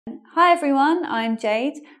Hi everyone, I'm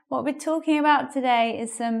Jade. What we're talking about today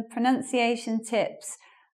is some pronunciation tips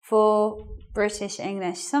for British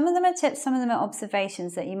English. Some of them are tips, some of them are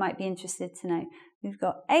observations that you might be interested to know. We've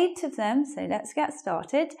got 8 of them, so let's get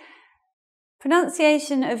started.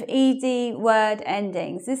 Pronunciation of ED word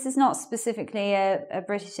endings. This is not specifically a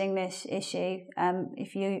British English issue.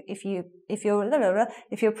 If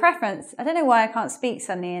your preference, I don't know why I can't speak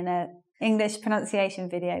suddenly in an English pronunciation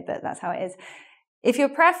video, but that's how it is. If your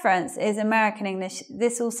preference is American English,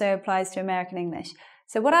 this also applies to American English.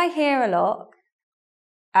 So what I hear a lot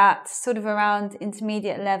at sort of around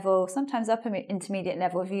intermediate level, sometimes upper intermediate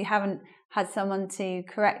level, if you haven't had someone to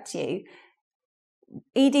correct you,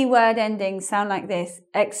 ED word endings sound like this.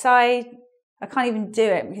 I can't even do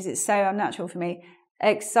it because it's so unnatural for me.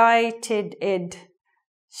 Excited,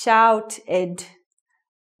 shouted,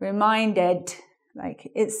 reminded.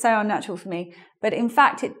 Like, it's so unnatural for me. But in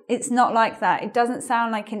fact, it's not like that. It doesn't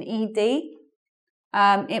sound like an ED.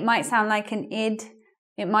 It might sound like an id.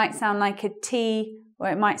 It might sound like a T, or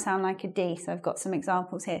it might sound like a D. So I've got some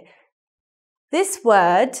examples here. This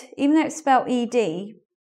word, even though it's spelled ED,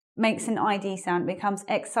 makes an ID sound. It becomes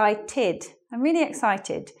excited. I'm really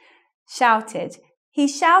excited. Shouted. He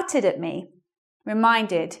shouted at me.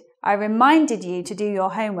 Reminded. I reminded you to do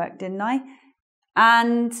your homework, didn't I?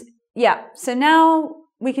 And yeah, so now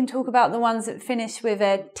we can talk about the ones that finish with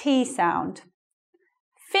a T sound.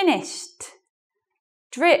 Finished,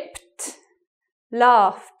 dripped,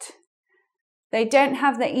 laughed. They don't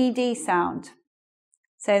have the ED sound.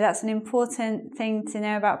 So that's an important thing to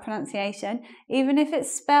know about pronunciation. Even if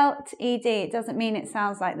it's spelt ED, it doesn't mean it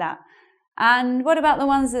sounds like that. And what about the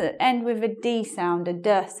ones that end with a D sound, a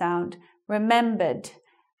D sound? Remembered.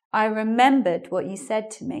 I remembered what you said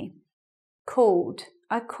to me. Called.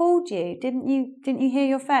 I called you. Didn't you hear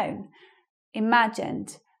your phone?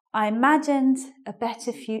 Imagined. I imagined a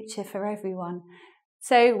better future for everyone.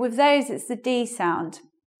 So with those, it's the D sound.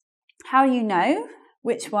 How do you know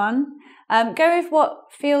which one? Go with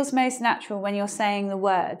what feels most natural when you're saying the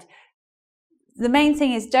word. The main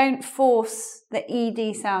thing is don't force the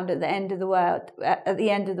ED sound at the end of the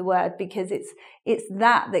word, because it's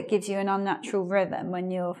that gives you an unnatural rhythm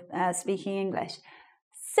when you're speaking English.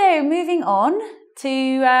 So moving on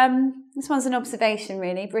to, this one's an observation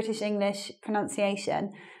really, British English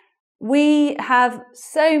pronunciation. We have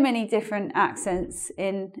so many different accents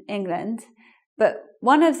in England, but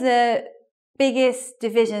one of the biggest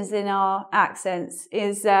divisions in our accents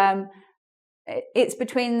is it's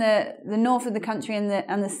between the north of the country and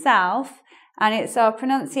the south, and it's our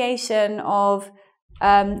pronunciation of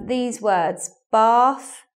these words,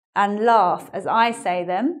 bath and laugh, as I say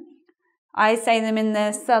them. I say them in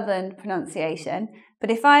the southern pronunciation, but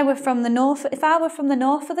if I were from the north of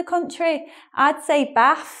the country, I'd say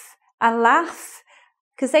bath and laugh,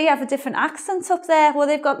 because they have a different accent up there. Well,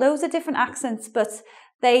 they've got loads of different accents, but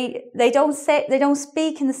they don't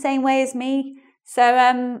speak in the same way as me.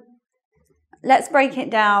 So let's break it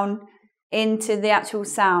down into the actual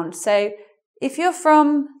sound. So if you're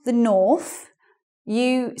from the north,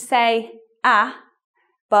 you say ah,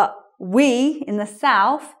 but we in the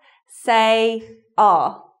south say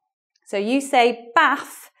ah. So you say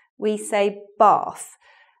bath, we say bath.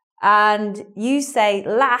 And you say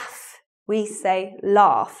laugh, we say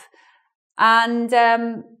laugh. And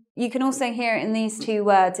you can also hear it in these 2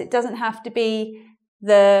 words. It doesn't have to be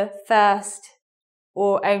the first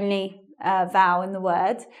or only vowel in the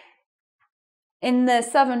word. In the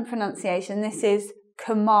southern pronunciation, this is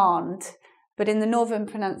command. But in the northern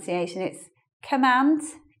pronunciation, it's command.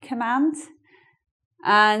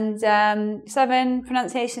 And southern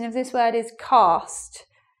pronunciation of this word is cast.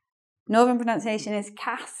 Northern pronunciation is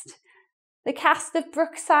cast. The cast of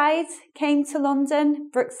Brookside came to London.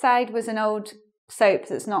 Brookside was an old soap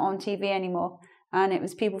that's not on TV anymore, and it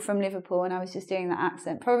was people from Liverpool, and I was just doing that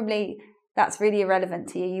accent. Probably that's really irrelevant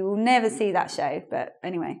to you. You will never see that show, but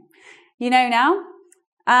anyway, you know now.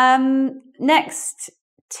 Next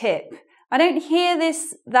tip. I don't hear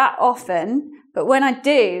this that often, but when I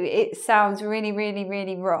do, it sounds really, really,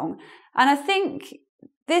 really wrong. And I think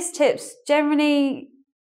this tip's generally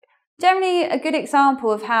a good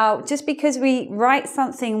example of how just because we write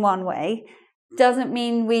something one way doesn't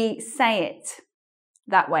mean we say it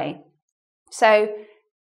that way. So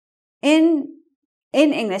in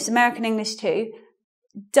English, American English too,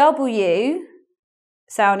 W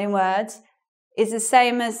sounding words is the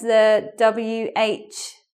same as the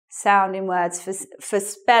WH sounding words for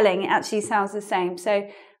spelling. It actually sounds the same. So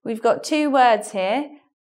we've got 2 words here,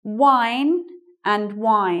 wine and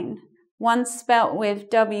wine. One's spelt with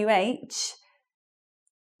WH,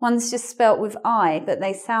 one's just spelt with I, but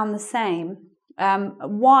they sound the same.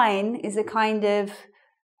 Whine is a kind of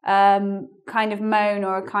moan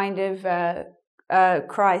or a kind of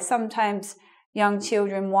cry. Sometimes young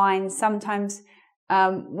children whine. Sometimes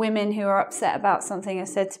women who are upset about something are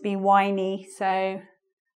said to be whiny. So I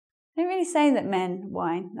don't really say that men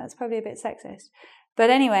whine. That's probably a bit sexist. But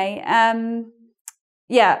anyway,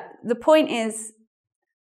 yeah, the point is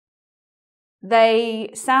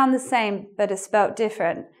they sound the same but are spelt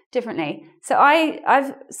differently. So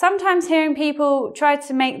I've sometimes hearing people try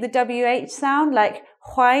to make the WH sound like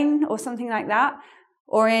whine or something like that,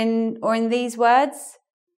 or in these words,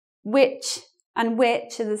 which and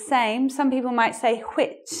which are the same. Some people might say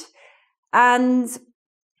which, and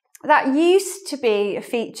that used to be a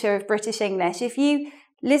feature of British English. If you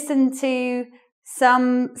listen to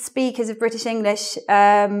some speakers of British English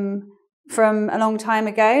from a long time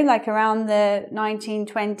ago, like around the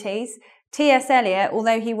 1920s, T.S. Eliot,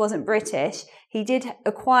 although he wasn't British, he did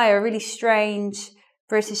acquire a really strange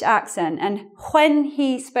British accent. And when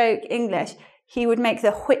he spoke English, he would make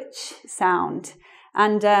the which sound.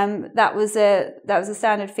 And that was a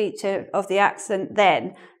standard feature of the accent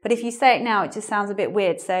then. But if you say it now, it just sounds a bit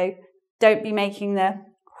weird. So don't be making the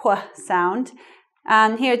wh sound.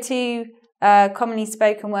 And here are two commonly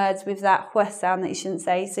spoken words with that wh sound that you shouldn't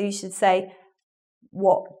say. So you should say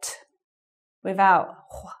what without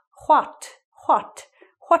what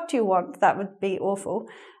do you want? That would be awful.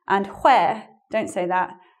 And where, don't say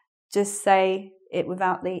that. Just say it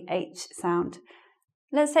without the H sound.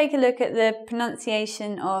 Let's take a look at the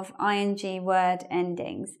pronunciation of ing word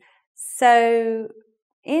endings. So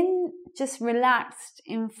in just relaxed,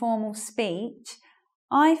 informal speech,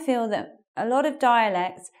 I feel that a lot of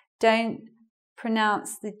dialects don't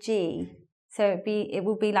pronounce the G. So it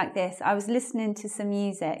will be like this. I was listening to some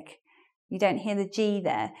music. You don't hear the G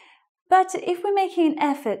there. But if we're making an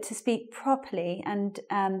effort to speak properly and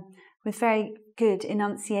with very good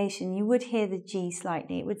enunciation, you would hear the G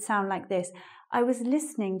slightly. It would sound like this. I was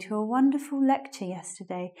listening to a wonderful lecture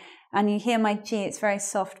yesterday, and you hear my G. It's very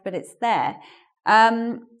soft, but it's there.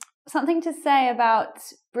 Something to say about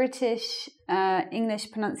British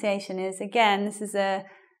English pronunciation is, again, this is a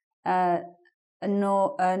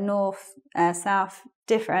north-south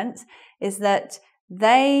difference, is that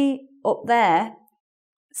they, up there,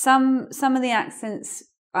 some of the accents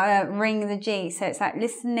ring the G, so it's like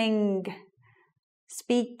listening,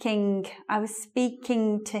 speaking, I was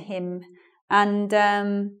speaking to him. And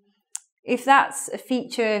if that's a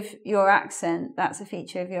feature of your accent, that's a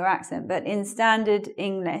feature of your accent. But in standard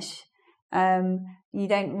English, you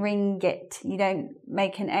don't ring it. You don't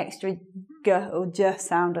make an extra g or j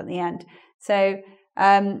sound at the end. So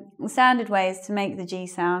the standard way is to make the G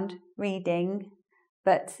sound, reading.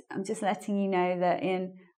 But I'm just letting you know that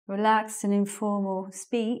in relaxed and informal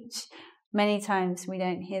speech, many times we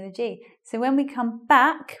don't hear the G. So when we come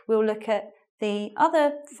back, we'll look at the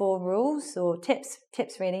other 4 rules, or tips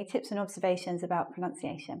and observations about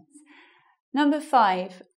pronunciations. Number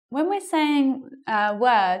 5, when we're saying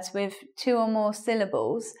words with 2 or more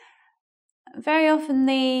syllables, very often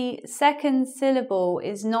the second syllable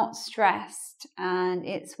is not stressed, and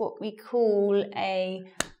it's what we call a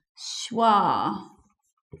schwa.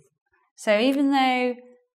 So even though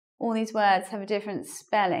all these words have a different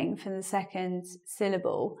spelling for the second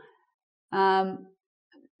syllable,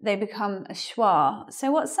 they become a schwa.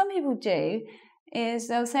 So what some people do is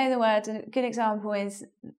they'll say the word, and a good example is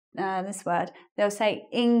this word. They'll say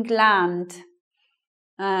England,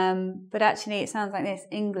 but actually it sounds like this,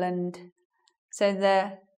 England. So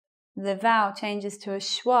the vowel changes to a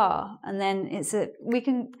schwa, and then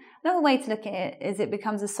another way to look at it is it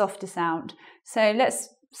becomes a softer sound. So let's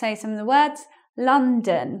say some of the words.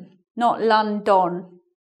 London, not London,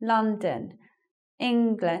 London.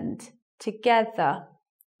 England, together,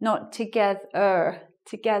 not together,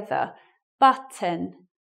 together. Button,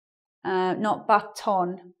 not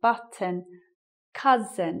button, button.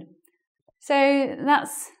 Cousin. So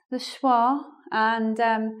that's the schwa, and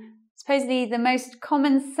supposedly the most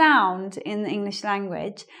common sound in the English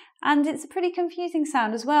language, and it's a pretty confusing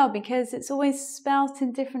sound as well because it's always spelt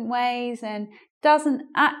in different ways and doesn't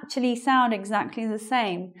actually sound exactly the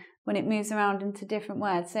same when it moves around into different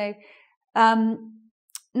words. So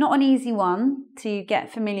not an easy one to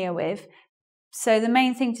get familiar with. So the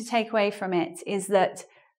main thing to take away from it is that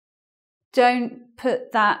don't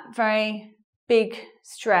put that very big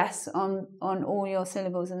stress on all your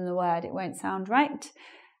syllables in the word. It won't sound right.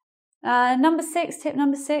 Tip number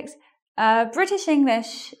 6, British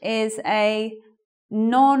English is a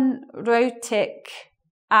non-rhotic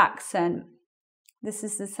accent. This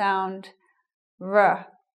is the sound R.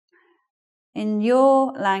 In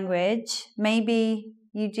your language, maybe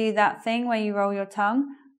you do that thing where you roll your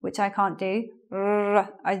tongue, which I can't do.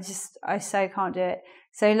 I so can't do it.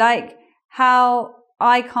 So like how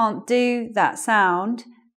I can't do that sound,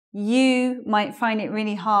 you might find it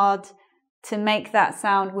really hard to make that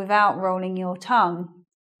sound without rolling your tongue.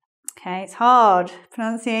 Okay, it's hard.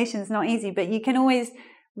 Pronunciation is not easy, but you can always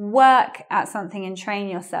work at something and train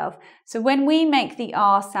yourself. So when we make the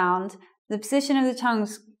R sound, the position of the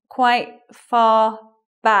tongue's quite far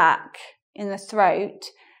back in the throat,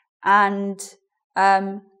 and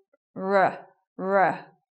r,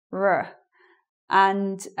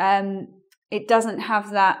 and it doesn't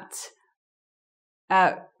have that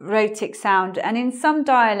rhotic sound. And in some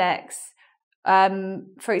dialects,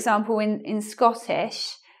 for example, in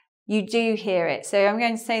Scottish, you do hear it. So I'm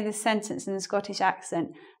going to say this sentence in the Scottish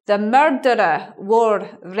accent. The murderer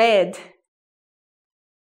wore red.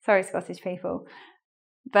 Sorry, Scottish people.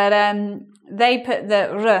 But they put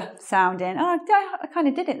the r sound in. Oh, I kind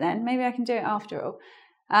of did it then. Maybe I can do it after all.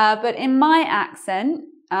 But in my accent,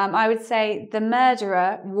 I would say the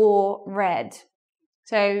murderer wore red.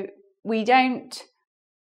 So we don't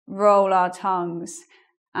roll our tongues.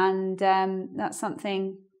 And that's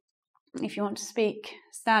something, if you want to speak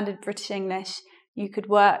standard British English, you could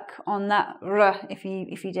work on that r if you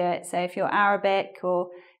do it. So if you're Arabic or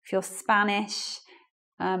if you're Spanish,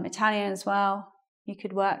 Italian as well, you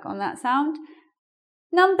could work on that sound.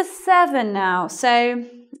 Number 7 now. So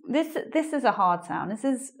this is a hard sound.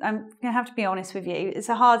 I'm going to have to be honest with you. It's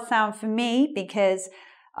a hard sound for me because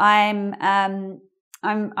I'm a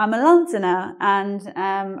Londoner, and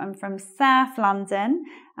I'm from South London,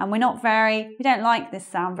 and we don't like this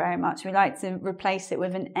sound very much. We like to replace it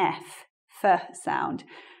with an F sound.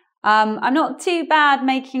 I'm not too bad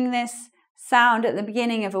making this sound at the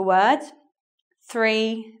beginning of a word.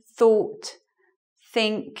 3, thought,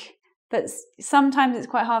 think, but sometimes it's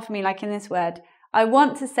quite hard for me, like in this word. I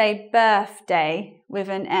want to say birthday with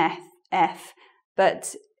an F,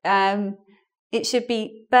 but it should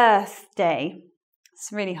be birthday.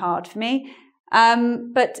 It's really hard for me.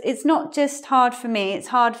 But it's not just hard for me, it's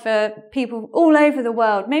hard for people all over the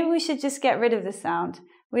world. Maybe we should just get rid of the sound.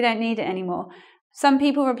 We don't need it anymore. Some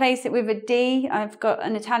people replace it with a D. I've got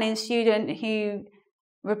an Italian student who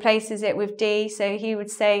replaces it with D. So he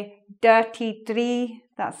would say dirty tree.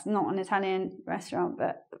 That's not an Italian restaurant,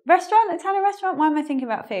 but Italian restaurant? Why am I thinking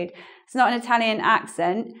about food? It's not an Italian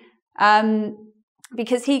accent.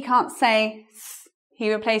 Because he can't say th,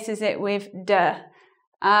 he replaces it with d.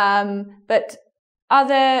 But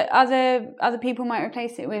other people might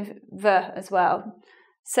replace it with v as well.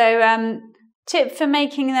 So tip for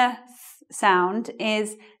making the sound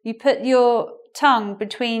is you put your tongue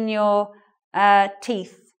between your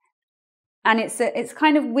teeth, and it's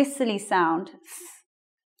kind of whistly sound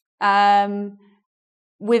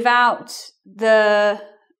without the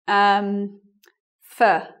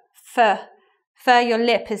f. Your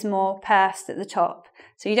lip is more pursed at the top,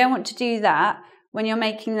 so you don't want to do that when you're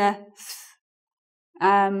making the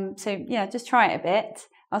so yeah, just try it a bit.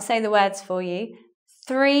 I'll say the words for you.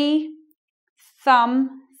 3,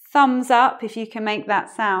 thumbs up if you can make that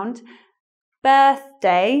sound.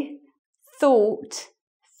 Birthday, thought,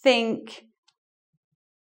 think,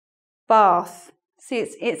 bath. See,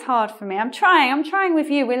 it's hard for me. I'm trying with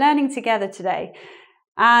you. We're learning together today.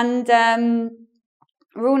 And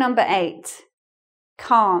rule number 8,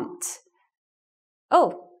 can't.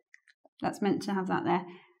 Oh, that's meant to have that there.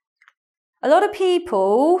 A lot of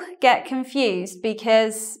people get confused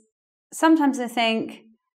because sometimes they think,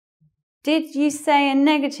 did you say a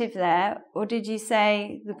negative there or did you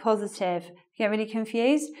say the positive? Get really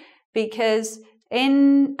confused because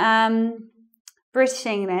in British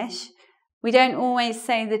English, we don't always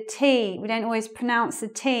say the T, we don't always pronounce the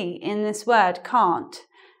T in this word, can't.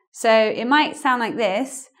 So it might sound like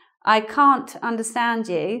this, I can't understand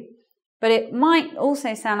you. But it might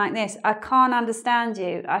also sound like this, I can't understand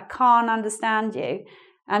you, I can't understand you.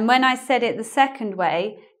 And when I said it the second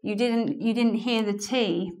way, you didn't hear the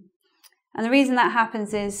T. And the reason that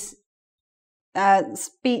happens is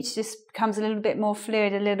speech just becomes a little bit more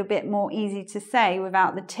fluid, a little bit more easy to say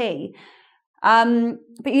without the T.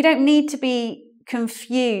 But you don't need to be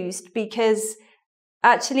confused because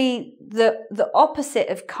actually the opposite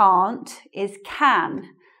of can't is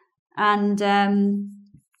can. And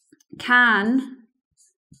can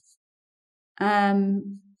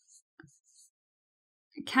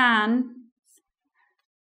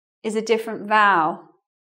is a different vowel.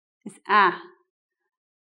 It's a,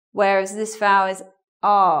 whereas this vowel is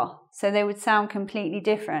r. So they would sound completely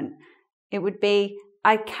different. It would be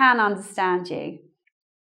I can understand you.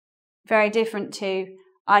 Very different to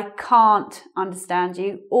I can't understand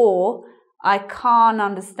you, or I can't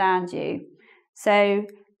understand you. So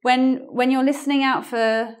when you're listening out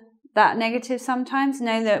for that negative sometimes,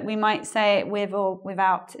 know that we might say it with or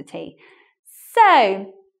without a T.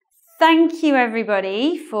 So thank you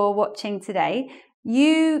everybody for watching today.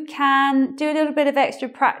 You can do a little bit of extra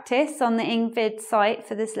practice on the engVid site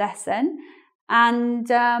for this lesson. And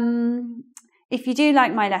if you do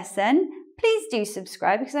like my lesson, please do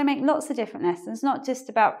subscribe, because I make lots of different lessons, not just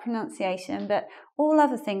about pronunciation, but all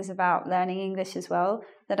other things about learning English as well,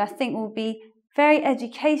 that I think will be very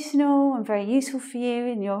educational and very useful for you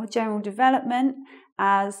in your general development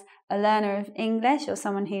as a learner of English or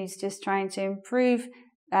someone who's just trying to improve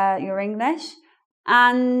your English.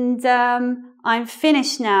 And I'm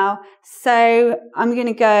finished now, so I'm going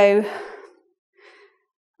to go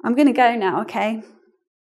now, okay?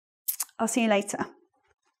 I'll see you later.